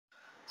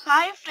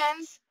Hi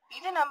friends,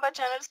 இது நம்ம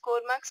channel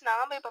score maths.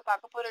 நாம இப்ப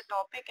பார்க்க போற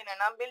டாபிக்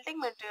என்னன்னா பில்டிங்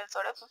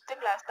மெட்டீரியல்ஸோட 5th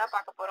கிளாஸ் தான்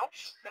பார்க்க போறோம்.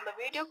 நம்ம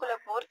வீடியோக்குள்ள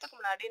போறதுக்கு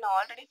முன்னாடி நான்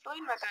ஆல்ரெடி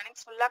ஃப்ளூயிட்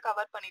மெக்கானிக்ஸ் ஃபுல்லா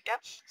கவர் பண்ணிட்டேன்.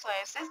 ஸோ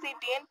எஸ்எஸ்சி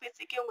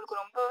டிஎன்பிசிக்கு உங்களுக்கு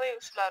ரொம்பவே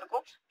யூஸ்ஃபுல்லா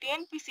இருக்கும்.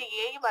 டிஎன்பிசி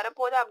ஏஇ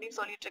வரப்போகுது அப்படின்னு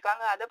சொல்லிட்டு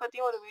இருக்காங்க. அதை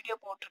பத்தியும் ஒரு வீடியோ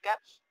போட்டிருக்கேன்,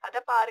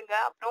 அதை பாருங்க.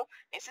 அப்புறம்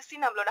எஸ்எஸ்சி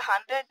நம்மளோட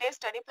 100 டேஸ்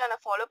ஸ்டடி பிளானை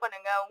ஃபாலோ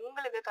பண்ணுங்க.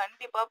 உங்களுக்கு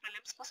கண்டிப்பா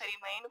ப்ரிலிம்ஸ்க்கும் சரி,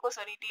 மெயினுக்கும்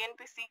சரி,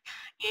 டிஎன்பிசி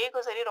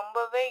ஏக்கும் சரி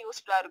ரொம்பவே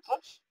யூஸ்ஃபுல்லா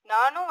இருக்கும்.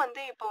 நானும்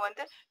இப்போ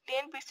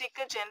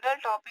டிஎன்பிசிக்கு ஜென்ரல்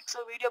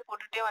டாபிக்ஸும் வீடியோ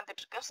போட்டுட்டே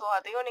வந்துட்டு இருக்கேன். ஸோ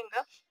அதையும் நீங்க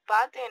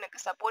பார்த்து எனக்கு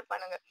சப்போர்ட்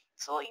பண்ணுங்க.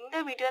 ஸோ இந்த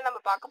வீடியோல நம்ம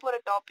பார்க்க போற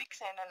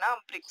டாபிக்ஸ் என்னன்னா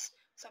பிரிக்ஸ்.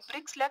 ஸோ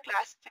பிரிக்ஸ்ல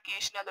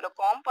கிளாசிபிகேஷன், அதோட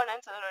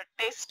காம்பனன்ட்ஸ், அதோட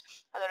டெஸ்ட்,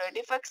 அதோட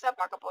டிஃபெக்ட்ஸ் தான்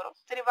பார்க்க போறோம்.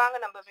 சரி வாங்க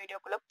நம்ம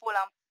வீடியோக்குள்ள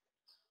போலாம்.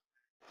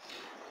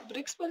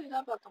 பிரிக்ஸ் பத்தி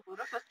தான் பார்க்க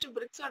போறோம். ஃபர்ஸ்ட்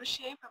பிரிக்ஸோட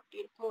ஷேப்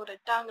எப்படி இருக்கும்?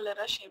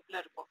 ரெக்டாங்குலரா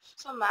ஷேப்ல இருக்கும்.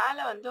 ஸோ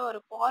மேல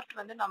ஒரு பார்ட்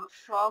நம்ம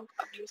ஃப்ராக்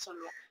அப்படின்னு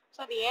சொல்லுவோம். ஸோ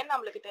அது ஏன்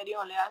நம்மளுக்கு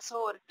தெரியும் இல்லையா? ஸோ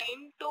ஒரு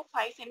 10 to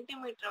 5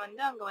 சென்டிமீட்டர்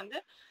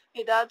அங்க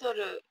ஏதாவது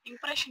ஒரு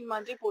இம்ப்ரெஷன்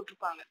மாதிரி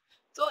போட்டிருப்பாங்க.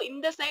 ஸோ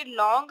இந்த சைடு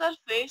லாங்கர்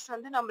ஃபேஸ்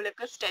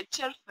நம்மளுக்கு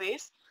ஸ்ட்ரெச்சர்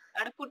ஃபேஸ்,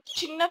 அடுத்து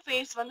சின்ன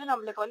ஃபேஸ்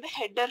நம்மளுக்கு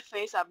ஹெட்டர்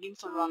ஃபேஸ்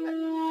அப்படின்னு சொல்லுவாங்க.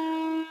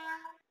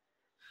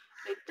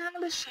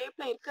 ரெக்டாங்குலர்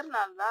ஷேப்ல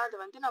இருக்கிறதுனால தான்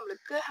அது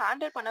நம்மளுக்கு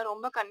ஹேண்டில் பண்ண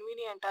ரொம்ப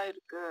கன்வீனியன்ட்டா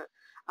இருக்கு.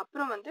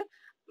 அப்புறம்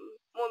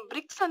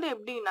பிரிக்ஸ்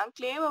எப்படின்னா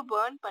கிளேவை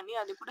பர்ன் பண்ணி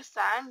அது கூட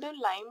சாண்டு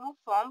லைமும்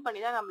ஃபார்ம் பண்ணி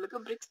தான்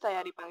நம்மளுக்கு பிரிக்ஸ்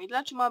தயாரிப்பாங்க.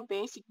 இதெல்லாம் சும்மா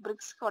பேசிக்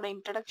பிரிக்ஸ்க்கோட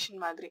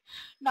இன்ட்ரடக்ஷன் மாதிரி.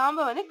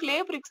 நாம கிளே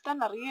பிரிக்ஸ்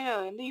தான் நிறைய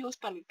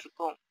யூஸ் பண்ணிட்டு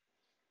இருக்கோம்.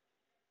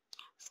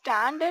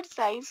 Standard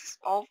size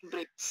of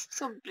BRICS.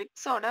 So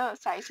பிரிக்ஸோட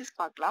sizes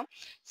பார்க்கலாம்.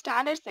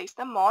 ஸ்டாண்டர்ட் சைஸ்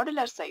தான்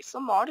மாடுலர் சைஸ். ஸோ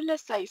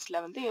மாடுலர் சைஸ்ல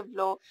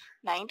எவ்வளோ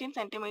 19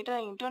 சென்டிமீட்டர்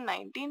இன்டூ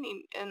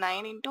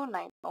 9 இன்டூ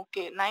 9.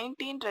 ஓகே,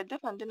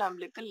 19ன்றது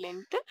நம்மளுக்கு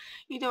லென்த்,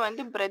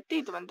 இது பிரெத்,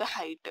 இது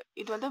ஹைட்.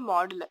 இது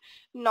மாடுலர்.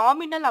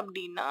 நாமினல்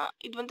அப்படின்னா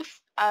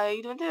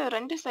இது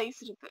ரெண்டு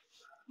சைஸ் இருக்கு.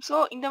 ஸோ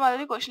இந்த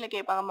மாதிரி கொஸ்டின்ல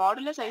கேட்பாங்க.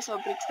 மாடுலர் சைஸ்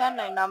ஆஃப் பிரிக்ஸ் தான்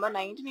நம்ம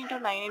 19 இன்டூ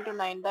 9 இன்டூ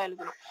 9 தான்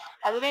எழுதணும்.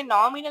 அதுவே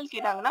நாமினல்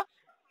கேட்டாங்கன்னா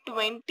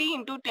 20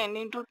 into 10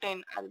 into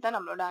 10, அதுதான்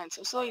நம்மளோட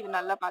ஆன்சர். ஸோ இது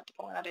நல்லா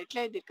பார்த்துக்கோங்க. நான் ரெட்ல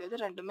இது இருக்கிறது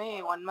ரெண்டுமே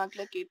 1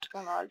 மார்க்ல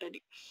கேட்டிருக்காங்க already.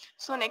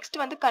 So next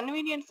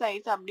convenient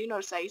size அப்படின்னு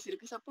ஒரு சைஸ்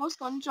இருக்கு. சப்போஸ்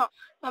கொஞ்சம்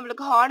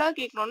நம்மளுக்கு ஹார்டா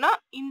கேட்கணும்னா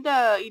இந்த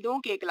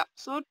இதுவும் கேட்கலாம்.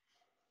 So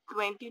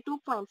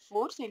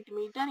 22.4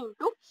 centimetre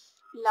into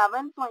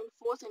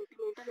 11.4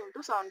 centimetre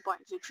into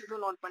 7.6,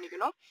 இதுவும் நோட்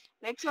பண்ணிக்கணும்.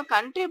 நெக்ஸ்ட்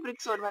கண்ட்ரி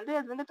பிரிக்ஸோட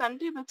அது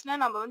கண்ட்ரி பிரிக்ஸ்னா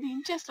நம்ம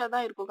இன்ச்சஸ்ல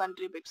தான் இருக்கும்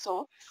country BRICS. So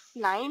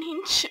 9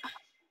 inch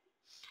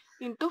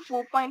into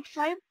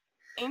 4.5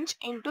 inch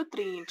into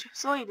 3 inch.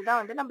 So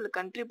இதுதான் நம்மளுக்கு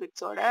country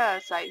பிரிக்ஸோட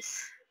size.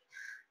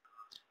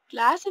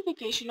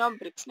 Classification of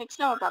BRICS.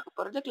 Next நம்ம பார்க்க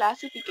போகிறது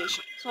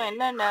கிளாசிஃபிகேஷன். ஸோ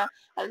என்னென்ன,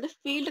 அது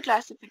field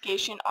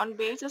classification on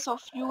basis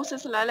of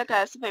யூசஸ்லால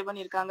classify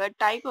பண்ணியிருக்காங்க,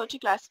 டைப்பை வச்சு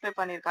கிளாஸிஃபை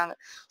பண்ணியிருக்காங்க.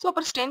 ஸோ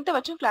அப்புறம் ஸ்ட்ரென்த்தை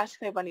வச்சும்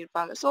கிளாஸிஃபை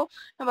பண்ணியிருப்பாங்க. ஸோ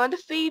நம்ம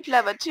ஃபீல்டில்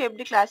வச்சு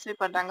எப்படி கிளாஸிஃபை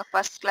பண்ணுறாங்க,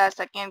 first class,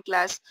 second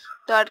class,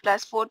 third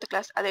class, fourth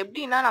class. அது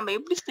எப்படின்னா நம்ம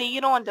எப்படி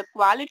செய்கிறோம் அந்த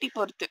குவாலிட்டி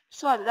பொறுத்து.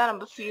 ஸோ அதுதான்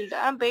நம்ம ஃபீல்டு.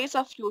 ஆனால் பேஸ்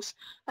ஆஃப் யூஸ்,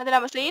 அது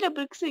நம்ம செய்கிற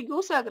பிரிக்ஸ்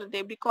யூஸ்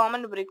ஆகுறது எப்படி,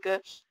 காமன் பிரிக்கு,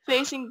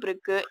 ஃபேசிங்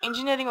பிரிக்கு,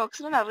 இன்ஜினியரிங்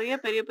ஒர்க்ஸ்ல நிறைய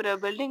பெரிய பெரிய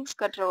பில்டிங்ஸ்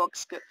கட்டுற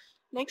ஒர்க்ஸ்க்கு.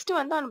 நெக்ஸ்ட்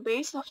ஆன்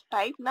பேஸ் ஆஃப்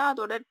டைப்னா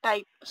அதோட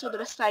டைப், ஸோ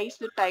அதோட சைஸ்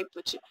டைப்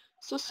வச்சு.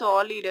 ஸோ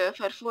சாலிடு,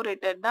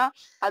 பெர்ஃபோரேட்டட்னா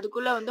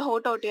அதுக்குள்ள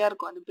ஹோட்டோட்டியா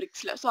இருக்கும் அந்த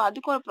பிரிக்ஸ்ல. ஸோ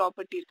அதுக்கு ஒரு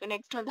ப்ராப்பர்ட்டி இருக்கு.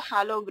 Next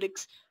hollow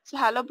bricks. So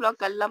hollow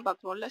block எல்லாம்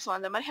பார்க்கணும்ல, ஸோ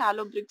அந்த மாதிரி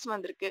ஹாலோ பிரிக்ஸ்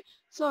இருக்கு.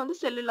 So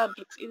cellular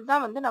BRICS.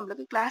 இதுதான்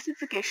நம்மளுக்கு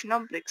classification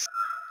of BRICS.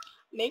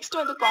 Next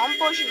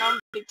composition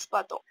of BRICS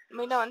பார்த்தோம்.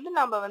 முன்ன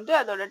நம்ம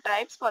அதோட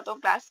டைப்ஸ் பார்த்தோம்,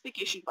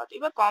 கிளாசிஃபிகேஷன் பார்த்தோம்.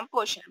 இப்போ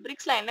காம்போசிஷன்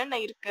பிரிக்ஸ்ல என்னென்ன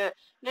இருக்கு,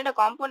 என்னென்ன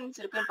காம்போனன்ட்ஸ்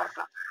இருக்குன்னு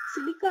பார்க்கலாம்.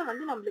 சிலிக்கா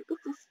நம்மளுக்கு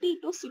 50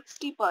 to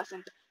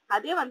 60%.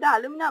 அதே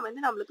அலுமினா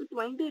நம்மளுக்கு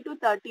 20 to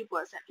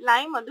 30%.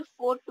 Lime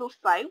 4 to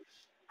 5.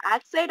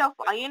 Oxide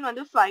of iron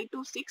 5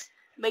 to 6.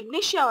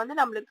 Magnesia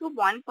நம்மளுக்கு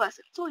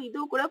 1%. ஸோ இது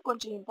கூட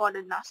கொஞ்சம்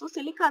இம்பார்ட்டன்ட் தான். ஸோ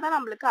சிலிக்கா தான்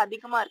நம்மளுக்கு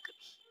அதிகமா இருக்கு.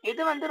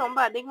 எது ரொம்ப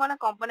அதிகமான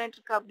காம்பனன்ட்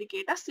இருக்கு அப்படி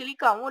கேட்டா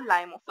சிலிக்காவும்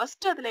லைமும்.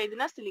 ஃபர்ஸ்ட் அதுல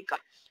எதுனா சிலிக்கா.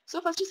 ஸோ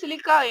ஃபர்ஸ்ட்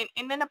சிலிக்கா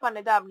என்னென்ன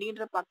பண்ணுது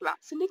அப்படின்ற பார்க்கலாம்.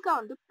 Silica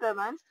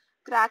prevents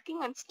cracking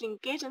and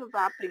shrinkage and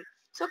wrapping.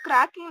 So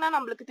கிராக்கிங்னா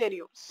நம்மளுக்கு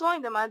தெரியும். ஸோ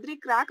இந்த மாதிரி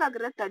கிராக்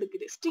ஆகுறத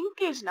தடுக்குது.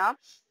 ஸ்ட்ரிங்கேஜ்னா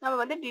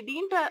நம்ம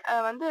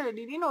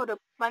திடீர்னு ஒரு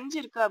பஞ்சு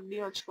இருக்கு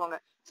அப்படின்னு வச்சுக்கோங்க.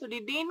 ஸோ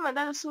திடீர்னு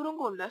அது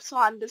சுருங்கும்ல. ஸோ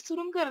அந்த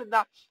சுருங்குறது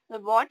தான்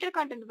வாட்டர்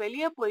கண்டென்ட்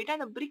வெளியே போயிட்டு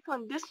அந்த பிரிக்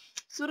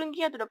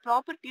சுருங்கி அதோட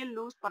ப்ராப்பர்ட்டியை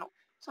லூஸ் பண்ணும்.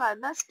 ஸோ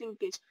அதுதான்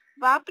ஸ்ட்ரிங்கேஜ்.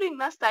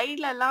 வேப்பரிங்னா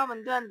சைட்ல எல்லாம்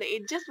அந்த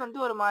எட்ஜஸ்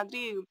ஒரு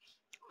மாதிரி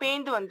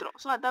பேந்து வந்துடும்.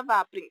 ஸோ அதான்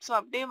வேப்பரிங். ஸோ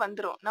அப்படியே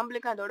வந்துடும்,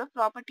 நம்மளுக்கு அதோட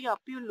ப்ராப்பர்ட்டி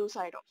அப்பயும் லூஸ்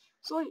ஆயிடும்.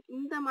 ஸோ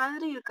இந்த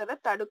மாதிரி இருக்கிறத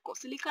தடுக்கும்.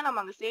 சிலிக்கா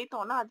நம்ம அங்கே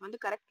சேர்த்தோம்னா அது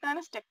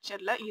கரெக்டான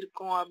ஸ்ட்ரக்சர்ல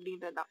இருக்கும்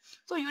அப்படின்றதுதான்.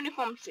 ஸோ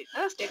யூனிஃபார்ம்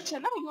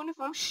ஸ்ட்ரக்சர்னா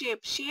யூனிஃபார்ம்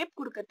ஷேப்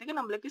கொடுக்கறதுக்கு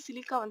நம்மளுக்கு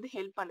சிலிக்கா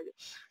ஹெல்ப் பண்ணுது.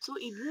 ஸோ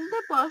இந்த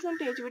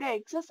பர்சன்டேஜ் விட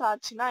எக்ஸஸ்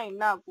ஆச்சுன்னா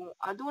என்ன ஆகும்,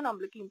 அதுவும்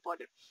நம்மளுக்கு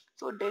important.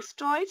 So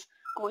destroys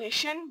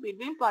cohesion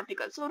between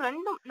particles. So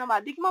ரெண்டும் நம்ம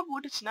அதிகமா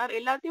போட்டுச்சுன்னா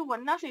எல்லாத்தையும்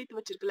ஒன்னா சேர்த்து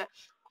வச்சிருக்குல்ல,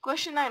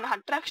 கொஸ்டினா என்ன,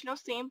 attraction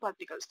of same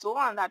particles. So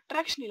அந்த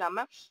அட்ராக்ஷன்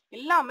இல்லாம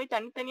எல்லாமே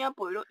தனித்தனியா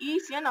போயிடும்,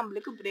 ஈஸியா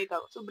நம்மளுக்கு பிரேக்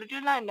ஆகும். ஸோ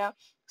பிரிட்டில்னா என்ன,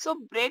 ஸோ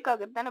பிரேக்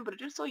ஆகுறது தானே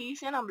பிரிட்டில். ஸோ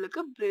ஈஸியா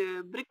நம்மளுக்கு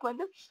பிரிக்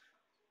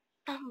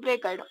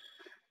பிரேக் ஆயிடும்.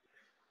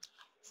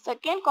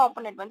 செகண்ட்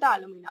காம்பனன்ட் வந்து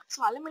அலுமினா. ஸோ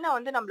அலுமினா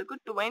வந்து நம்மளுக்கு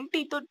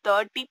 20 to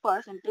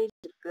 30%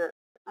 இருக்கு.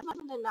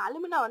 இந்த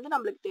அலுமினா வந்து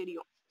நம்மளுக்கு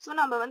தெரியும். ஸோ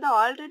நம்ம வந்து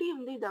ஆல்ரெடி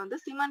வந்து இதை வந்து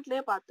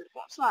சிமெண்ட்லயே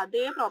பார்த்துருக்கோம். ஸோ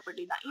அதே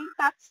ப்ராப்பர்ட்டி தான்.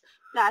 Impacts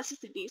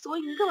plasticity. ஸோ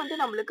இங்க வந்து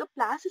நம்மளுக்கு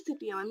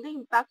பிளாஸ்டிசிட்டியை வந்து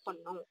இம்பாக்ட்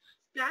பண்ணும்.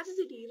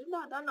 பிளாஸ்டிசிட்டி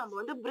இருந்தாதான் நம்ம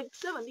வந்து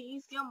பிரிக்ஸை வந்து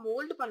ஈஸியா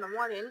மோல்டு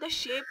பண்ணுவோம். அது எந்த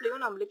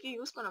ஷேப்லயும் நம்மளுக்கு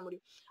யூஸ் பண்ண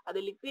முடியும். அது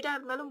லிக்விடா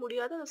இருந்தாலும்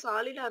முடியாது, அது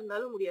சாலிடா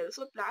இருந்தாலும் முடியாது.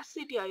 ஸோ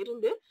பிளாஸ்டிசிட்டியா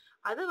இருந்து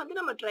அதை வந்து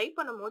நம்ம ட்ரை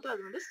பண்ணும் போது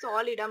அது வந்து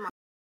சாலிடா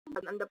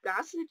அந்த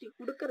பிளாஸ்டிசிட்டி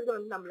கொடுக்கறது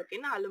வந்து நம்மளுக்கு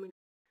என்ன அலுமினியம்.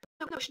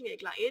 கொஸ்டின்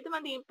கேட்கலாம், எது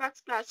வந்து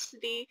இம்பாக்ட்ஸ்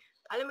பிளாஸ்டிசிட்டி?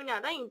 அலுமினியா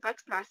தான்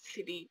இம்பாக்ட்ஸ்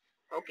பிளாஸ்டிசிட்டி.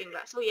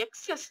 ஓகேங்களா? So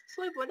excess. ஸோ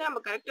இப்போ வந்து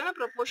நம்ம கரெக்டான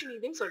ப்ரொபோர்ஷன்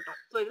இதுன்னு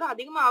சொல்லிட்டோம். ஸோ இதெல்லாம்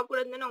அதிகமாக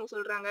ஆகக்கூடாதுன்னு அவங்க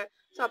சொல்றாங்க.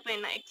 ஸோ அப்போ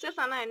என்ன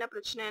எக்ஸஸ் ஆனா என்ன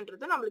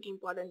பிரச்சனைன்றது நம்மளுக்கு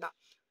இம்பார்ட்டன்ட் தான்.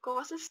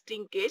 Causes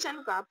ஸ்டிங்கேஜ்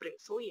and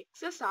வேப்பரிங். ஸோ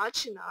எக்ஸஸ்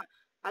ஆச்சுன்னா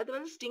அது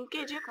வந்து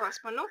ஸ்டிங்கேஜையும்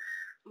காஸ் பண்ணும்,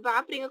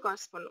 வேப்பரிங்க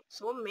காஸ் பண்ணும்.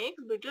 So make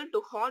brittle to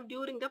hot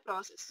during the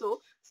process. So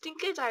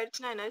ஸ்டிங்கேஜ்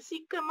ஆயிடுச்சுன்னா என்ன,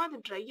 சீக்கிரமா அது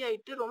ட்ரை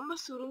ஆயிட்டு ரொம்ப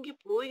சுருங்கி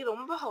போய்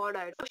ரொம்ப ஹார்ட்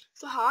ஆயிடும்.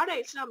 ஸோ ஹார்ட்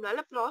ஆயிடுச்சுன்னா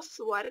நம்மளால ப்ராசஸ்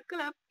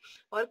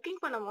ஒர்க்கிங்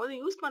பண்ணும் போது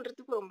யூஸ்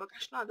பண்றதுக்கு ரொம்ப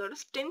கஷ்டம். அதோட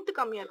ஸ்ட்ரென்த்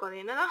கம்மியா இருக்கும்.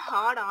 அது என்னதான்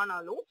ஹார்ட்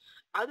ஆனாலும்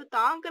அது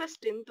தாங்குற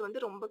ஸ்ட்ரென்த்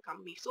வந்து ரொம்ப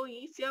கம்மி. ஸோ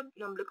ஈஸியா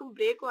நம்மளுக்கு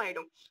பிரேக்கும்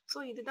ஆயிடும். ஸோ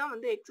இதுதான்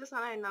வந்து எக்ஸஸ்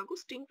ஆனா என்ன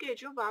ஆகும்,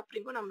 ஸ்டிங்கேஜும்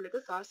வேப்பரிங்கும்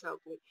நம்மளுக்கு காசு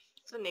ஆகும்.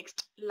 So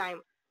next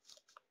Lime.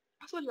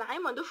 So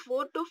Lime வந்து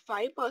 4 to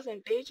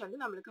 5% வந்து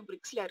நம்மளுக்கு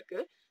பிரிக்ஸ்ல இருக்கு.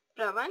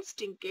 ப்ரெவென்ட்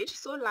ஸ்டிங்கேஜ்.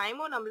 ஸோ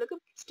லைமும் நம்மளுக்கு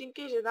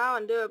ஸ்டிங்கேஜ் தான்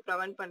வந்து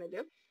ப்ரெவென்ட் பண்ணுது.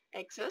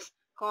 Excess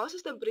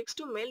causes the BRICS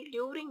to melt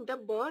during the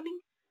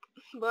burning.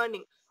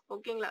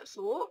 ஓகேங்களா?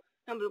 ஸோ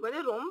நம்மளுக்கு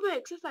வந்து ரொம்ப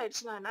எக்ஸஸ்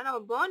ஆயிடுச்சுன்னா என்ன, நம்ம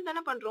பேர்ன்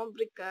தானே பண்றோம்,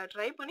 பிரிக்கை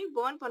ட்ரை பண்ணி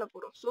பேர்ன் பண்ண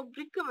போறோம். ஸோ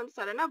பிரிக்கை வந்து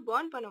சடனா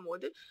பேர்ன்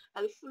பண்ணும்போது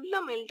அது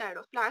ஃபுல்லா மெல்ட்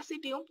ஆயிடும்.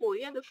 பிளாஸ்டிட்டியும்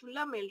போய் அது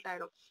ஃபுல்லா மெல்ட்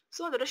ஆயிடும்.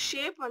 ஸோ அதோட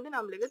ஷேப் வந்து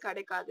நம்மளுக்கு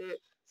கிடைக்காது.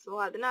 ஸோ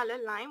அதனால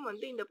லைம்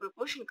வந்து இந்த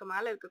ப்ரொபோர்ஷனுக்கு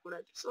மேல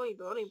இருக்கக்கூடாது. ஸோ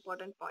இது ஒரு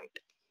இம்பார்ட்டன்ட் பாயிண்ட்.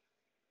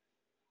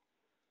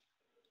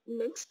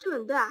 நெக்ஸ்ட்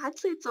வந்து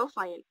ஆக்சைட்ஸ் ஆஃப்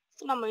அயன்.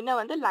 ஸோ நம்ம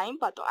இன்னும் வந்து லைம்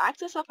பார்த்தோம்.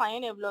 ஆக்சைட்ஸ் ஆஃப்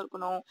அயன் எவ்வளோ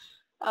இருக்கணும்,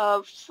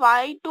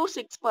 5 to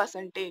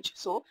 6%.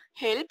 So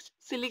helps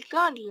silica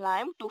and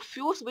lime to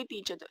fuse with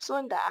each other. So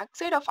இந்த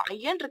ஆக்சைடு ஆஃப்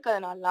அயன்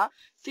இருக்கிறதுனால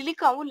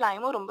சிலிக்காவும்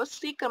லைமும் ரொம்ப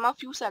சீக்கிரமா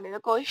ஃபியூஸ் ஆகுது,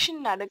 கொஹெஷன்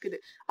நடக்குது.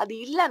 அது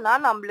இல்லைன்னா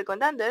நம்மளுக்கு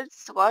வந்து அந்த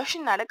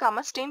கொஹெஷன்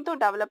நடக்காம ஸ்ட்ரென்த்தும்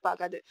டெவலப்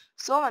ஆகாது.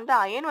 ஸோ வந்து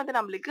அயன் வந்து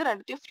நம்மளுக்கு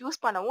ரெண்டுத்தையும் ஃபியூஸ்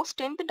பண்ணவும்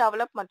ஸ்ட்ரென்த்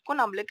டெவலப்மெண்ட்க்கும்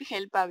நம்மளுக்கு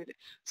ஹெல்ப் ஆகுது.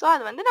 ஸோ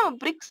அது வந்து நம்ம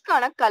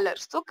பிரிக்ஸ்க்கான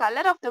colour. So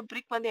colour of the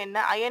பிரிக் வந்து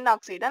என்ன, அயன்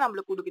ஆக்சைடு தான்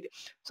நம்மளுக்கு கொடுக்குது.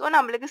 ஸோ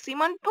நம்மளுக்கு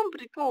சிமெண்ட்டும்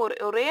பிரிக்கும்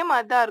ஒரே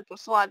மாதிரி தான்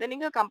இருக்கும். ஸோ அதை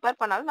நீங்க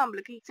கம்பேர் பண்ணாலும்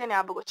நம்மளுக்கு ஈஸியா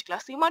ஞாபகம்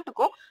வச்சுக்கலாம்.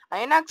 சிமெண்ட்டுக்கும்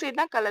அயன் ஆக்சைடு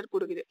தான் கலர்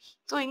கொடுக்குது.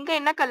 ஸோ இங்க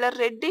என்ன colour,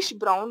 reddish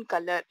brown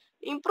colour.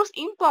 Improves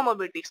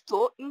இம்பர்மபிலிட்டி. So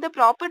இந்த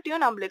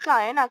ப்ராப்பர்ட்டியும் நம்மளுக்கு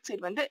அயன்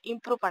ஆக்சைடு வந்து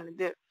இம்ப்ரூவ்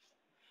பண்ணுது.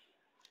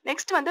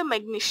 நெக்ஸ்ட் வந்து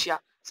மெக்னீஷியா.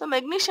 ஸோ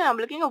மெக்னீஷியா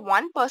நம்மளுக்கு இங்க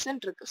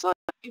 1% இருக்கு. ஸோ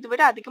இது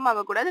விட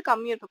அதிகமாக கூடாது,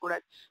 கம்மி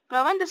இருக்கக்கூடாது.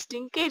 ப்ரெவென்ட் தி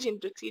ஸ்டிங்கேஜ் இன்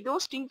பிரிக்ஸ்.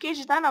 இதுவும்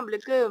ஸ்டிங்கேஜ் தான்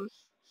நம்மளுக்கு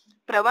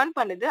ப்ரெவென்ட்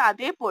பண்ணுது.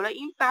 அதே போல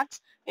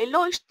இம்பாக்ட்ஸ்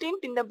எல்லோயிஷ்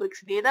டிண்ட் இன் தி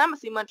பிரிக்ஸ். இதே தான்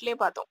நம்ம சிமெண்ட்லயே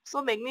பார்த்தோம்.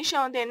 ஸோ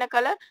மெக்னீஷியா வந்து என்ன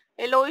கலர்,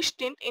 எல்லோயிஷ்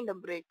டிண்ட் இன் தி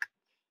பிரிக்.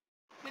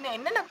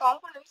 என்னென்ன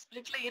காம்போனன்ட்ஸ்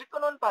பிரிக்ல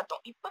இருக்கணும்னு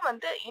பார்த்தோம். இப்போ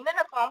வந்து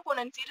என்னென்ன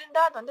காம்போனன்ட்ஸ்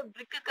இருந்தா அது வந்து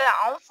பிரிக்குக்கு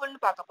ஹார்ம்ஃபுல்னு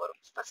பார்க்க போறோம்.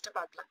 ஃபர்ஸ்ட்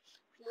பார்க்கலாம்.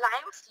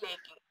 Lime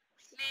slaking.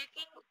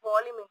 Slaking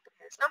volume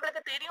increase.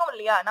 நம்மளுக்கு தெரியும்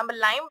இல்லையா, நம்ம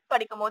லைம்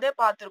படிக்கும் போதே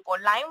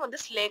பார்த்திருப்போம். லைம் வந்து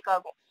ஸ்லேக்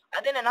ஆகும்.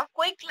 அது என்னன்னா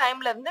குயிக்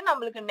லைம்ல இருந்து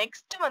நம்மளுக்கு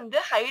நெக்ஸ்ட் வந்து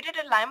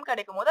ஹைட்ரேட்டட் லைம்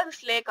கிடைக்கும் போது அது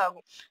ஸ்லேக்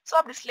ஆகும். ஸோ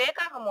அப்படி ஸ்லேக்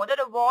ஆகும் போது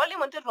அதோட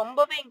வால்யூம் வந்து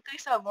ரொம்பவே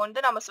இன்க்ரீஸ்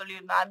ஆகும்னு நம்ம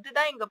சொல்லியிருந்தோம்.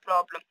 அதுதான் இங்க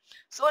ப்ராப்ளம்.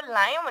 ஸோ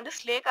லைம் வந்து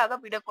ஸ்லேக் ஆக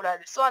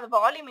விடக்கூடாது. ஸோ அந்த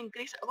வால்யூம்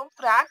இன்க்ரீஸ் ஆகும்,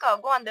 கிராக்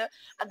ஆகும்,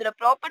 அதோட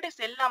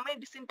ப்ராப்பர்ட்டிஸ் எல்லாமே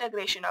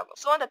டிஸ்இன்டகிரேஷன் ஆகும்.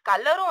 ஸோ அந்த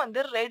கலரும்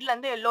வந்து ரெட்ல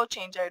இருந்து எல்லோ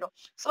சேஞ்ச் ஆயிடும்.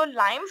 ஸோ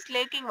லைம்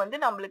ஸ்லேக்கிங் வந்து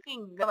நம்மளுக்கு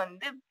இங்க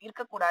வந்து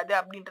இருக்கக்கூடாது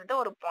அப்படின்றது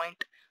ஒரு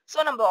பாயிண்ட்.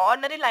 ஸோ நம்ம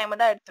ஆர்டினரி லைம்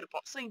தான்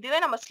எடுத்திருக்கோம். ஸோ இதுவே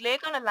நம்ம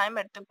ஸ்லேக்கான லைம்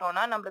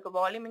எடுத்துக்கிட்டோம்னா நம்மளுக்கு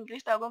வால்யூம்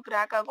இன்க்ரீஸ் ஆகும்,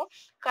 கிராக் ஆகும்,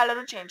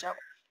 கலரும் சேஞ்ச்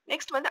ஆகும்.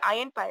 நெக்ஸ்ட் வந்து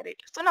அயன்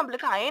பைரைட். ஸோ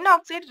நம்மளுக்கு அயன்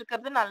ஆக்சைடு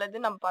இருக்கிறது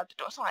நல்லதுன்னு நம்ம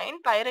பார்த்துட்டோம். ஸோ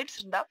அயன் பைரைட்ஸ்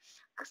இருந்தா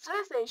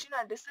crystallization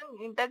and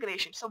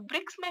disintegration. So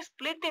bricks may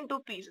split into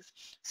pieces.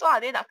 So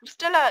அதேதான்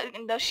கிறிஸ்டல்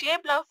இந்த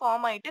ஷேப்லாம்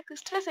ஃபார்ம் ஆயிட்டு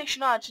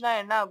கிறிஸ்டலைசேஷனும் ஆச்சுன்னா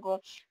என்ன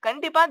ஆகும்,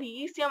 கண்டிப்பா அது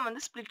ஈஸியா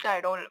வந்து ஸ்பிளிட்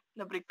ஆயிடும்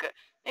இந்த பிரிக்.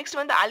 நெக்ஸ்ட்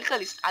வந்து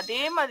அல்கலிஸ்.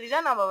 அதே மாதிரி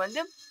தான் நம்ம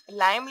வந்து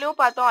லைம்லயும்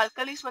பார்த்தோம்,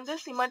 அல்கலிஸ் வந்து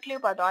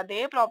சிமெண்ட்லயும் பார்த்தோம்.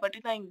 அதே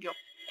ப்ராப்பர்ட்டி தான் இங்கேயும்.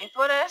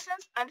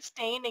 எஃபோரசன்ஸ் and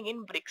staining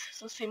in BRICS.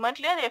 So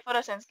சிமெண்ட்லயே அது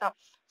எஃபோரசன்ஸ் தான்.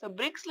 ஸோ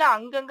பிரிக்ஸ்ல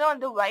அங்கங்க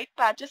வந்து ஒயிட்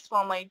பேச்சஸ்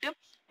ஃபார்ம் ஆயிட்டு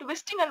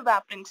ட்விஸ்டிங் அண்ட்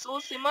வேப்பரிங். ஸோ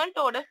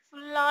சிமெண்டோட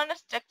ஃபுல்லான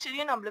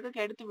ஸ்ட்ரக்சரையும் நம்மளுக்கு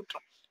கெடுத்து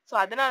விட்டுரும். ஸோ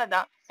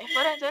அதனாலதான்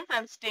எஃபோரசன்ஸ்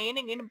அண்ட்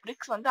ஸ்டெயினிங் இன்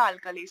பிரிக்ஸ் வந்து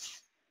alkalis.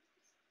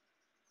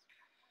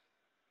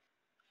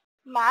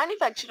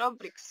 Manufacture of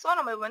BRICS. So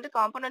நம்ம வந்து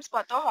காம்போனன்ட்ஸ்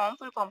பார்த்தோம்,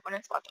 ஹார்ம்ஃபுல்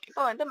காம்போனன்ட்ஸ் பார்த்தோம்.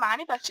 இப்போ வந்து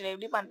மேனுஃபேக்சர்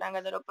எப்படி பண்றாங்க,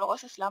 அதோட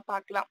ப்ராசஸ்லாம்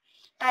பார்க்கலாம்,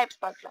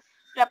 டைப்ஸ் பார்க்கலாம்.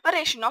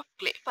 Preparation of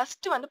clay.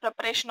 ஃபர்ஸ்ட் வந்து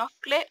preparation of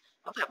clay.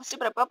 First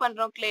prepare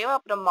பண்றோம் கிளேவை,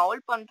 அப்புறம்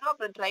மவுல் பண்றோம்,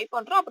 அப்புறம் ட்ரை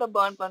பண்றோம், அப்புறம்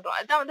பர்ன் பண்றோம்.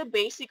 அதுதான் வந்து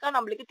பேசிக்கா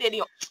நம்மளுக்கு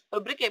தெரியும்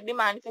ஒரு பிரிக் எப்படி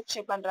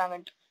மேனுஃபேக்சர்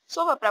பண்றாங்கன்ட்டு.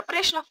 ஸோ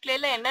ப்ரிப்பரேஷன் ஆஃப்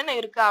கிளேல என்னென்ன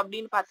இருக்கு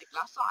அப்படின்னு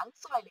பாத்துக்கலாம். ஸோ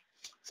அன்சாயிலிங்.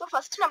 ஸோ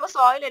ஃபர்ஸ்ட் நம்ம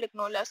சாயில்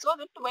எடுக்கணும்ல. ஸோ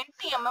அது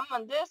 20 mm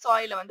வந்து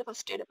சாயில வந்து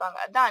ஃபர்ஸ்ட் எடுப்பாங்க.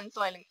 அதுதான்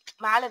அன்சாயிலிங்,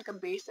 மேல இருக்க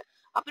பேஸ்.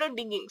 அப்புறம்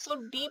டிங்கிங். ஸோ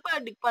டீப்பா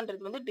டிக்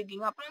பண்றது வந்து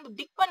டிக்கிங். அப்புறம் அந்த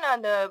டிக் பண்ண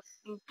அந்த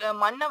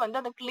மண்ணை வந்து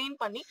அதை கிளீன்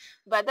பண்ணி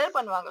வெதர்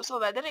பண்ணுவாங்க. ஸோ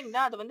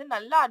வெதரிங்னா அது வந்து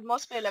நல்ல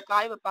அட்மாஸ்பியர்ல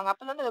காய வைப்பாங்க.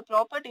 அப்பதான் அந்த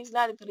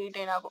ப்ராப்பர்ட்டிஸ்லாம் அதுக்கு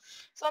ரீட்டைன் ஆகும்.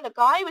 ஸோ அந்த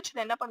காய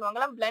வச்சது என்ன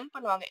பண்ணுவாங்கன்னா பிளெண்ட்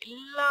பண்ணுவாங்க.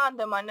 எல்லா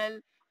அந்த மணல்,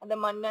 அந்த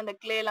மண், அந்த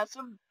கிளே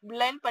எல்லாம்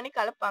பிளெண்ட் பண்ணி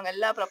கலப்பாங்க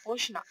எல்லா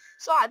ப்ரப்போர்ஷனா.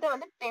 ஸோ அதை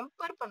வந்து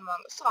டெம்பர்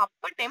பண்ணுவாங்க. ஸோ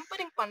அப்ப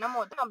டெம்பரிங் பண்ணும்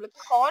போது நம்மளுக்கு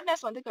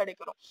ஹார்ட்னஸ் வந்து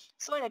கிடைக்கும்.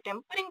 ஸோ இந்த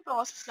டெம்பரிங்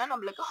ப்ராசஸ்ல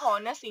நம்மளுக்கு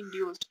ஹார்ட்னஸ்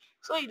இன்டியூஸ்ட்.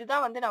 ஸோ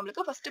இதுதான் வந்து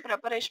நம்மளுக்கு ஃபர்ஸ்ட்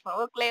ப்ரிப்பரேஷன்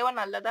பண்ணுவோம். ஒரு கிளேவை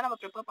நல்லதா நம்ம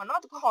ப்ரிப்பேர் பண்ணோம்,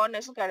 அதுக்கு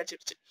ஹார்ட்னஸும்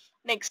கிடைச்சிருச்சு.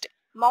 Next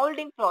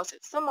moulding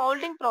process. So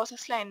moulding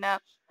ப்ராசஸ்ல என்ன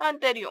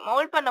தெரியும்.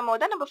 மவுல்ட் பண்ணும்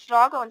போது நம்ம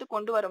ஃப்ராகை வந்து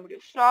கொண்டு வர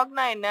முடியும்.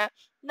 ஃப்ராக்னா என்ன,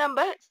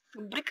 நம்ம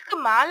பிரிக்கு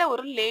மேல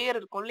ஒரு லேயர்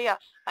இருக்கும் இல்லையா,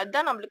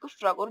 அதுதான் நம்மளுக்கு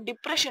ஃப்ராக். ஒரு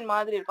டிப்ரெஷன்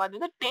மாதிரி இருக்கும். அது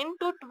வந்து 10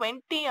 to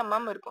 20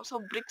 mm இருக்கும். ஸோ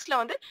பிரிக்ஸ்ல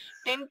வந்து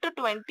 10 to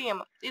 20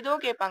 mm.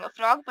 இதுவும் கேட்பாங்க.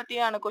 ஃப்ராக்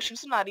பத்தியான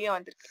கொஸ்டின்ஸும் நிறைய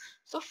வந்திருக்கு.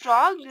 ஸோ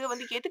ஃப்ராக்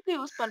வந்து எதுக்கு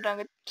யூஸ்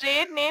பண்றாங்க,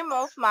 trade name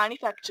of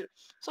manufacture.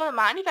 So அந்த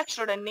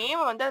மேனுஃபேக்சரோட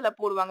நேம் வந்து அதுல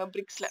போடுவாங்க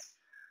பிரிக்ஸ்ல.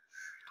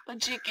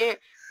 ஜிகே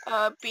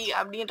பி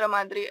அப்படின்ற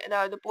மாதிரி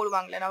ஏதாவது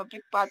போடுவாங்களே, நம்ம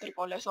பிரிக்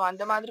பார்த்துருக்கோம்ல. ஸோ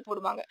அந்த மாதிரி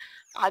போடுவாங்க.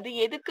 அது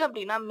எதுக்கு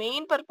அப்படின்னா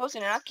மெயின் பர்பஸ்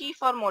என்னன்னா கீ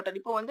ஃபார் மோட்டர்.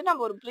 இப்போ வந்து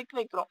நம்ம ஒரு பிரிக்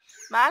வைக்கிறோம்,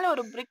 மேல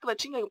ஒரு பிரிக்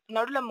வச்சு இங்க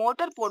நடுவுல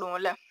மோட்டார்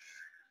போடுவோம்ல.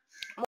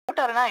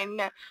 மோட்டார்னா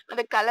என்ன,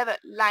 அந்த கலவை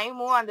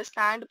லைமும் அந்த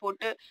ஸ்டாண்ட்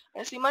போட்டு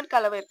சிமெண்ட்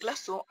கலவை இருக்குல்ல,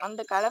 ஸோ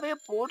அந்த கலவையை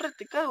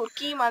போடுறதுக்கு ஒரு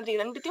கீ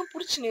மாதிரி ரெண்டுத்தையும்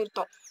பிடிச்சி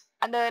நிறுத்தும்.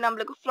 அந்த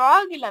நம்மளுக்கு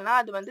ஃப்ராக் இல்லைன்னா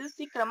அது வந்து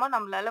சீக்கிரமா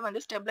நம்மளால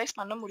வந்து ஸ்டெபிலைஸ்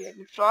பண்ண முடியாது.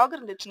 ஃப்ராக்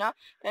இருந்துச்சுன்னா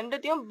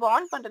ரெண்டுத்தையும்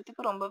பாண்ட்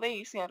பண்றதுக்கு ரொம்பவே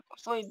ஈஸியா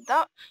இருக்கும். ஸோ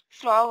இதுதான்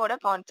ஃப்ராகோட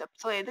கான்செப்ட்.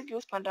 ஸோ எதுக்கு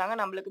யூஸ் பண்றாங்க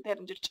நம்மளுக்கு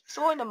தெரிஞ்சிருச்சு.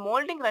 ஸோ இந்த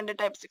மோல்டிங் 2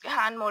 டைப்ஸ் இருக்கு,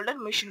 ஹேண்ட் மோல்டர்,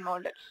 மிஷின்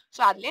மோல்டர்.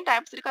 ஸோ அதுலயும்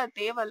டைப்ஸ் இருக்கு, அது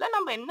தேவையில்ல,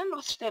 நம்ம என்னன்னு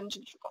ஃபர்ஸ்ட்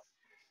தெரிஞ்சுட்டு இருக்கோம்.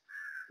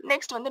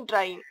 நெக்ஸ்ட் வந்து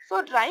ட்ரையிங். ஸோ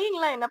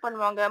ட்ரையிங்லாம் என்ன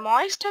பண்ணுவாங்க,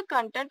 moisture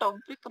content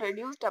of brick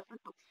reduced up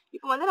to.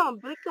 இப்போ வந்து நம்ம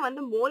பிரிக்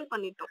வந்து மோல்ட்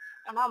பண்ணிட்டோம்,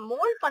 ஆனா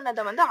மோல்ட்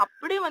பண்ணதை வந்து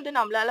அப்படியே வந்து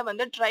நம்மளால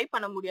வந்து ட்ரை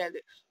பண்ண முடியாது.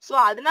 ஸோ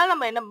அதனால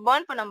நம்ம என்ன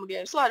பர்ன் பண்ண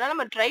முடியாது. ஸோ அதனால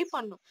நம்ம ட்ரை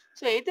பண்ணணும்.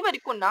 ஸோ எது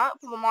வரைக்கும்னா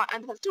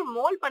அந்த ஃபர்ஸ்ட்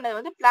மோல்ட் பண்ணது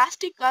வந்து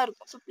பிளாஸ்டிக்கா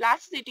இருக்கும். ஸோ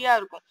பிளாஸ்டிசிட்டியா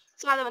இருக்கும்.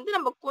 ஸோ அதை வந்து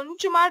நம்ம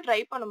கொஞ்சமா ட்ரை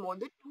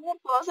பண்ணும்போது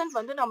 2%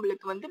 வந்து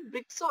நம்மளுக்கு வந்து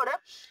பிரிக்ஸோட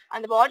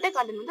அந்த வாட்டர்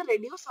கண்டென்ட் வந்து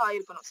ரெடியூஸ்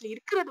ஆயிருக்கணும். ஸோ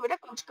இருக்கிறத விட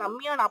கொஞ்சம்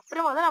கம்மியான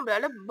அப்புறமா தான்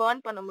நம்மளால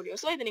பர்ன் பண்ண முடியும்.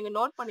 ஸோ இதை நீங்க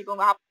நோட்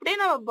பண்ணிக்கோங்க. அப்படியே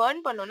நம்ம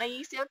பர்ன் பண்ணோம்னா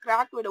ஈஸியா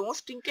கிராக் விடவும்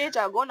ஸ்டிங்கேஜ்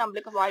ஆகும்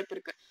நம்மளுக்கு வாய்ப்பு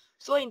இருக்கு.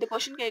 ஸோ இந்த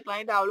கொஸ்டின்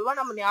கேட்கலாம், இது அவ்வளவா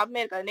நம்ம ஞாபகமே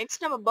இருக்காது.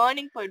 நெக்ஸ்ட் நம்ம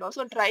பர்னிங் போயிடும்.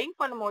 ஸோ ட்ரைங்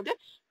பண்ணும்போது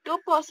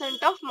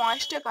 2% ஆஃப்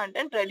மாய்ஸ்டர்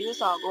கண்டென்ட்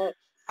ரெடியூஸ் ஆகும்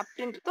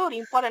அப்படின்றது ஒரு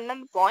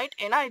இம்பார்ட்டன்ட் பாயிண்ட்.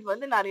 ஏன்னா இது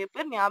வந்து நிறைய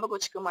பேர் ஞாபகம்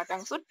வச்சுக்க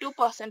மாட்டாங்க. So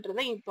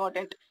 2%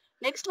 important.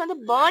 நெக்ஸ்ட் வந்து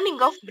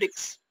பர்னிங் ஆஃப்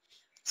பிரிக்ஸ்.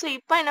 ஸோ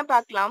இப்போ என்ன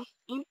பார்க்கலாம்,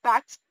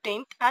 impact,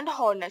 strength and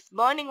hardness.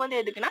 Burning வந்து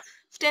எதுக்குன்னா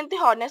ஸ்ட்ரென்த்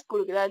ஹார்ட்னஸ்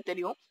கொடுக்குது, அது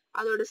தெரியும்.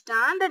 அதோட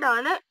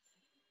ஸ்டாண்டர்டான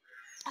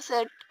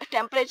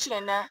டெம்பரேச்சர்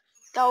என்ன,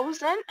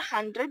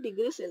 1100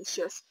 டிகிரி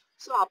செல்சியஸ்.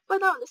 ஸோ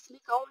அப்பதான் வந்து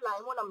சிலிக்காவும்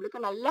லைமும் நம்மளுக்கு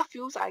நல்லா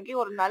ஃபியூஸ் ஆகி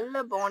ஒரு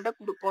நல்ல பாண்டை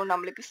கொடுக்கும்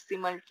நம்மளுக்கு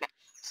சிமெண்ட்ல.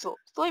 ஸோ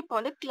இப்போ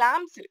வந்து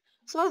கிளாம்ஸ் இருக்கு.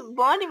 ஸோ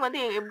பர்னிங்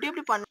வந்து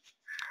எப்படி பண்ணும்,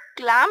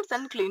 கிளாம்ஸ்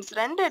அண்ட் கிளீன்ஸ்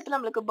ரெண்டு இடத்துல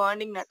நம்மளுக்கு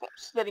பர்னிங் நடக்கும்.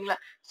 சரிங்களா.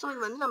 ஸோ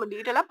இது வந்து நம்ம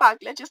டீட்டெயிலாக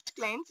பார்க்கல, ஜஸ்ட்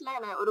கிளைன்ஸ்ல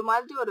ஒரு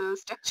மாதிரி ஒரு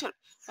ஸ்ட்ரக்சர்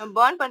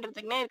பர்ன்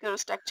பண்றதுக்குன்னே இருக்கிற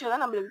ஒரு ஸ்ட்ரக்சர்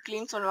தான் நம்மளுக்கு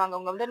கிளீன் சொல்லுவாங்க.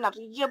 அவங்க வந்து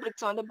நிறைய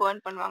பிரிக்ஸ் வந்து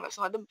பர்ன் பண்ணுவாங்க.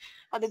 ஸோ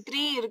அது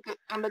 3 இருக்கு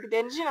நம்மளுக்கு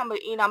தெரிஞ்சு.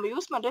 நம்ம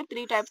யூஸ் பண்ற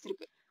 3 டைப்ஸ்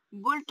இருக்கு,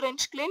 புல்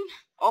trench clean,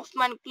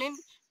 ஆஃப்மேன் clean,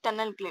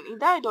 tunnel clean.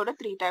 இதான் இதோட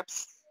 3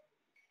 டைப்ஸ்.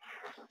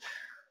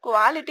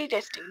 Quality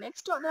testing.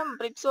 நெக்ஸ்ட் வந்து நம்ம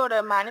பிரிக்ஸோட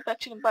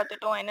மேனுஃபேக்சரிங்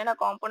பார்த்துட்டோம், என்னென்ன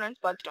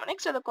காம்போனன்ட்ஸ் பார்த்துட்டோம்.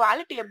 நெக்ஸ்ட் அதை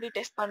குவாலிட்டி எப்படி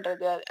டெஸ்ட்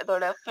பண்றது,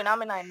 அதோட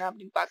ஃபினாமினா என்ன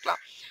அப்படின்னு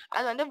பார்க்கலாம்.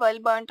 அது வந்து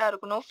வெல் பர்ன்டா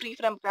இருக்கணும், ஃப்ரீ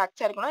ஃப்ரம்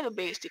கிராக்ஸா இருக்கணும், இது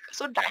பேசிக்.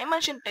 ஸோ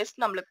டைமென்ஷன்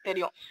டெஸ்ட் நம்மளுக்கு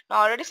தெரியும்,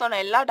 நான் ஆல்ரெடி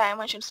சொன்ன எல்லா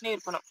டைமென்ஷன்ஸ்லயும்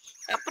இருக்கணும்.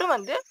 அப்புறம்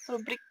வந்து ஒரு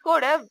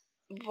பிரிக்கோட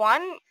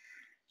 1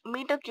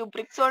 மீட்டர் கியூப்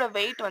பிரிக்ஸோட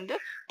வெயிட் வந்து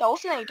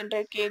 1800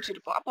 kg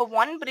இருக்கும். அப்போ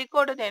 1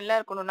 பிரிக்கோட என்ன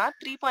இருக்கணும்னா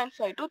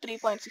 3.5 to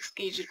 3.6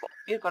 kg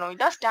இருக்கணும்.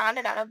 இதான்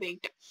ஸ்டாண்டர்டான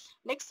வெயிட்.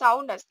 நெக்ஸ்ட்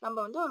சவுண்டஸ். நம்ம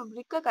வந்து ஒரு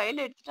பிரிக்கை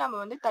கையில எடுத்துட்டு நம்ம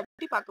வந்து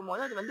தட்டி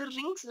பார்க்கும்போது அது வந்து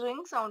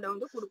ரிங் சவுண்டை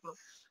வந்து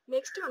கொடுக்கணும்.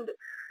 நெக்ஸ்ட் வந்து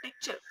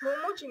டெக்ஸ்சர்,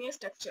 ஹோமோஜினியஸ்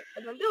ஸ்ட்ரக்சர்.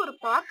 அது வந்து ஒரு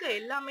பார்க்க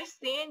எல்லாமே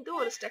சேர்ந்து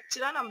ஒரு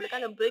ஸ்ட்ரக்சரா நம்மளுக்கு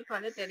அந்த பிரிக்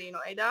வந்து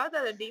தெரியணும். ஏதாவது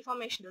அது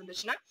டிஃபார்மேஷன்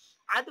இருந்துச்சுன்னா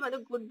அது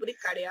வந்து குட்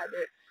பிரிக்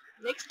கிடையாது.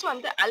 நெக்ஸ்ட்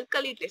வந்து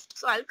அல்கலி டெஸ்ட்.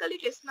 ஸோ அல்கலி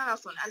டெஸ்ட்னா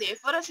நான் சொன்னேன், அந்த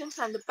எஃபரசன்ஸ்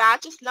அந்த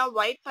பேச்சஸ்லாம்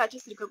ஒயிட்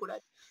பேச்சஸ்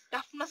இருக்கக்கூடாது.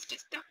 Toughness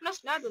test.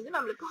 டஃப்னஸ்னா அது வந்து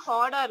நம்மளுக்கு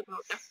ஹார்டா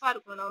இருக்கணும், டஃப்பா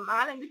இருக்கணும். நம்ம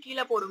மேல இருந்து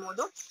கீழே போடும்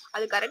போதும்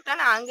அது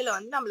கரெக்டான ஆங்கிள்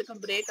வந்து நம்மளுக்கு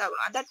பிரேக்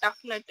ஆகணும். அதான்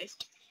டஃப்னஸ்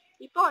டெஸ்ட்.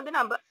 இப்போ வந்து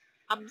நம்ம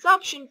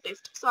absorption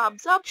test. So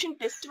absorption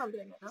test வந்து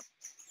என்னன்னா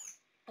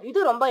இது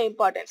ரொம்ப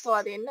இம்பார்ட்டன்ட். ஸோ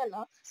அது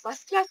என்னன்னா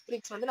ஃபர்ஸ்ட் கிளாஸ்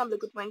பிரிக்ஸ் வந்து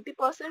நம்மளுக்கு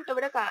 20%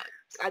 விட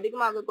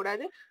அதிகமாக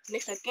கூடாது.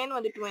 நெக்ஸ்ட் செகண்ட்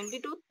வந்து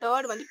 22,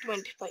 தேர்ட் வந்து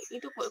 25.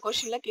 இது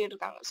கொஸ்டின்ல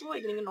கேட்டிருக்காங்க. ஸோ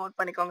இது நீங்க நோட்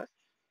பண்ணிக்கோங்க.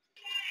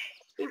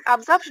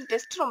 அப்சார்ப்ஷன்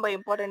டெஸ்ட் ரொம்ப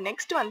இம்பார்ட்டன்ட்.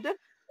 நெக்ஸ்ட் வந்து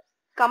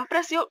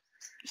கம்ப்ரசிவ்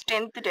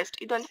ஸ்ட்ரென்த் டெஸ்ட்.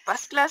 இது வந்து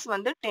ஃபர்ஸ்ட் கிளாஸ்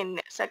வந்து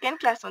 10, செகண்ட்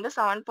கிளாஸ் வந்து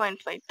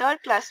 7.5,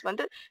 தேர்ட் கிளாஸ்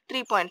வந்து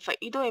 3.5.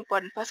 இதுவும்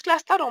இம்பார்ட்டன்ட். ஃபர்ஸ்ட்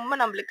கிளாஸ் தான் ரொம்ப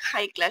நம்மளுக்கு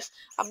ஹை கிளாஸ்,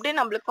 அப்படியே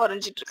நம்மளுக்கு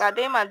குறைஞ்சிட்டு இருக்கு.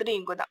 அதே மாதிரி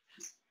இங்கதான்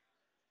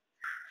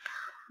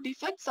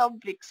defects of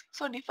BRICS.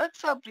 So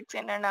defects of BRICS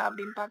என்னென்ன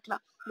அப்படின்னு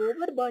பார்க்கலாம்.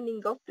 Over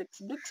burning of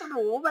BRICS. BRICS வந்து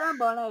ஓவரா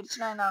பர்ன்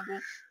ஆயிடுச்சுன்னா என்ன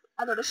ஆகும்,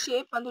 அதோட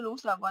ஷேப் வந்து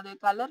லூஸ் ஆகும். அது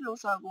கலர்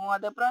லூஸ் ஆகும்.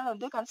 அதுக்கப்புறம்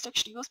வந்து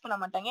கன்ஸ்ட்ரக்ஷன் யூஸ் பண்ண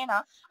மாட்டாங்க. ஏன்னா,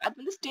 அது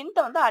வந்து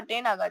ஸ்ட்ரென்த்த வந்து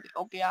அட்டைன் ஆகாது.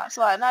 ஓகேயா?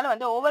 ஸோ அதனால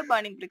வந்து ஓவர்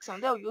பர்னிங் பிரிக்ஸ்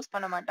வந்து யூஸ்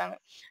பண்ண மாட்டாங்க.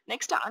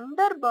 Next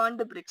under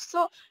பர்ன்டு BRICS.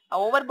 So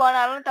over burn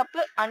ஆனாலும்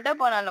தப்பு, அண்டர்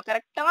பர்ன் ஆனாலும்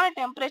கரெக்டான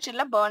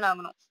டெம்பரேச்சர்ல பர்ன்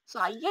ஆகணும். So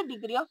higher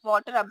degree of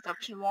water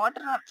absorption.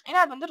 Water ஏன்னா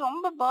அது வந்து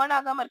ரொம்ப பர்ன்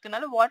ஆகாம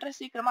இருக்கனால வாட்டர்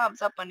சீக்கிரமா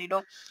அப்சர்வ்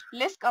பண்ணிடும்.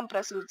 Less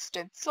compressive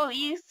strength. ஸோ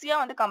ஈஸியா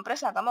வந்து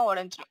கம்ப்ரஸ் ஆகாம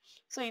உடைஞ்சிடும்.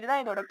 ஸோ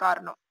இதுதான் இதோட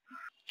காரணம்.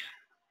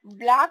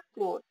 Black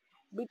core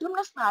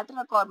bituminous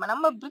matter carbon.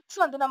 நம்ம பிரிக்ஸ்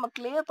வந்து நம்ம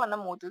கிளியர்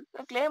பண்ணும்போது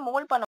கிளியர்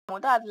மோல்ட்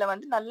பண்ணும்போது அதுல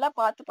வந்து நல்லா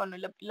பார்த்து பண்ணும்.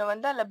 இல்ல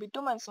வந்து அதுல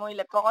பிட்டுமன்ஸோ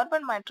இல்ல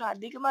கார்பன் மேட்டர்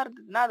அதிகமா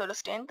இருந்ததுன்னா அதோட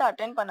ஸ்ட்ரென்த்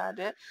அட்டைன்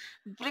பண்ணாது.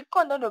 பிரிக்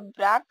வந்து ஒரு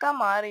பிளாக்கா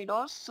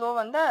மாறிடும். ஸோ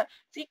வந்து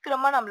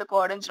சீக்கிரமா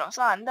நம்மளுக்கு உடஞ்சிடும்.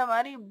 ஸோ அந்த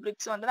மாதிரி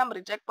பிரிக்ஸ் வந்து நம்ம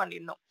ரிஜெக்ட்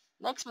பண்ணிடணும்.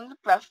 நெக்ஸ்ட் வந்து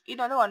க்ளஃப்.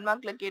 இது வந்து 1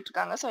 மார்க்ல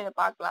கேட்டிருக்காங்க. ஸோ இதை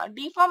பார்க்கலாம்.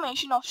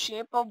 Deformation of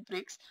shape of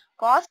BRICS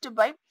caused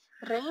by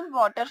rain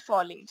water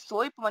falling. So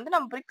இப்போ வந்து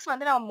நம்ம பிரிக்ஸ்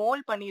வந்து நம்ம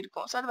மோல்ட்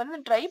பண்ணியிருக்கோம். ஸோ அது வந்து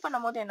ட்ரை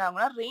பண்ணும் போது என்ன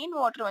ஆகும்னா ரெயின்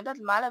வாட்டர் வந்து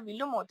அது மேல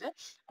விழும் போது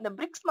அந்த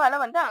பிரிக்ஸ் மேல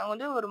வந்து அங்க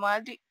வந்து ஒரு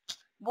மாதிரி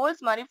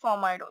போல்ஸ் மாதிரி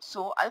ஃபார்ம் ஆயிடும்.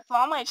 ஸோ அது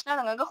ஃபார்ம் ஆயிடுச்சுன்னா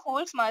அங்கங்க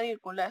ஹோல்ஸ் மாதிரி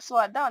இருக்கும்ல. ஸோ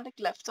அதான் வந்து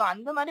கிளஃப். ஸோ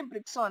அந்த மாதிரி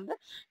பிரிக்ஸ் வந்து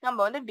நம்ம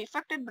வந்து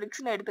டிஃபெக்டட்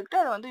பிரிக்ஸ்னு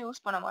எடுத்துக்கிட்டு அதை வந்து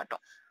யூஸ் பண்ண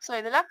மாட்டோம். ஸோ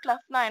இதெல்லாம்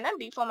கிளஃப்னா என்ன?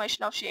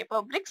 Deformation of shape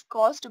of BRICS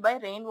caused by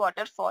rain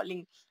water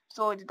falling.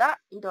 So இதுதான்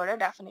இதோட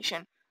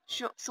டெஃபினிஷன்.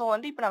 ஸோ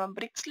வந்து இப்போ நம்ம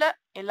பிரிக்ஸ்ல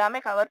எல்லாமே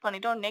கவர்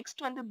பண்ணிட்டோம்.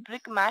 நெக்ஸ்ட் வந்து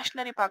பிரிக்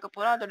மேஷனரி பார்க்க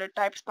போறோம். அதோட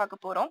டைப்ஸ்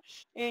பார்க்க போறோம்.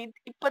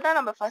 இப்பதான்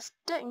நம்ம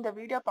ஃபர்ஸ்ட் இந்த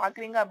வீடியோ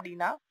பாக்குறீங்க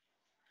அப்படின்னா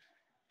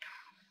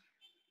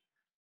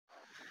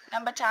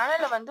நம்ம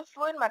சேனல்ல வந்து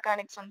ஃப்ளூயிட்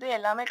மெக்கானிக்ஸ் வந்து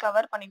எல்லாமே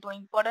கவர் பண்ணிட்டோம்.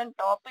 இம்பார்ட்டன்ட்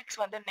டாபிக்ஸ்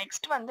வந்து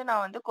நெக்ஸ்ட் வந்து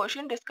நான் வந்து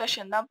கொஷின்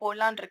டிஸ்கஷன் தான்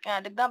போடலான்னு இருக்கேன்.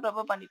 அதுக்கு தான்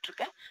ப்ரிப்பேர் பண்ணிட்டு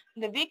இருக்கேன்.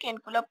 இந்த வீக்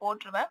எண்ட்குள்ள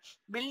போட்டுருவேன்.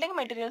 பில்டிங்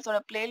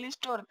மெட்டீரியல்ஸோட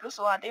பிளேலிஸ்டும் இருக்கு.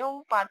 ஸோ அதையும்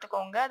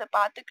பார்த்துக்கோங்க. அதை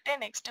பார்த்துக்கிட்டே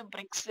நெக்ஸ்ட்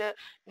பிரிக்ஸ்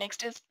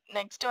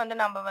நெக்ஸ்ட் வந்து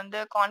நம்ம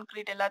வந்து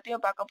கான்கிரீட்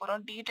எல்லாத்தையும் பார்க்க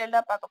போறோம்.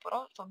 டீடைல்டா பார்க்க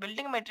போறோம். ஸோ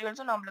பில்டிங்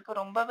மெட்டீரியல்ஸும் நம்மளுக்கு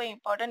ரொம்பவே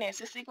இம்பார்ட்டன்ட்.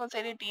 எஸ்எஸ்சிக்கும்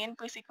சரி,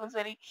 டிஎன்பிஎஸ்சிக்கும்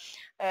சரி,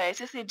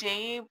 எஸ்எஸ்சி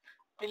ஜேஇ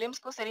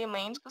பிலிம்ஸ்க்கும் சரி,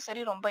 மெயின்ஸ்க்கும்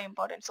சரி ரொம்ப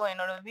இம்பார்ட்டன்ட். ஸோ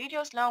என்னோட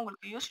வீடியோஸ்லாம்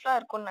உங்களுக்கு யூஸ்ஃபுல்லா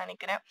இருக்கும்னு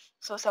நினைக்கிறேன்.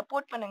 ஸோ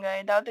சப்போர்ட் பண்ணுங்க.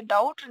 ஏதாவது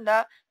டவுட் இருந்தா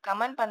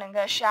கமெண்ட்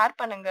பண்ணுங்க, ஷேர்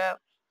பண்ணுங்க.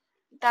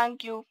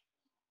 தேங்க்யூ.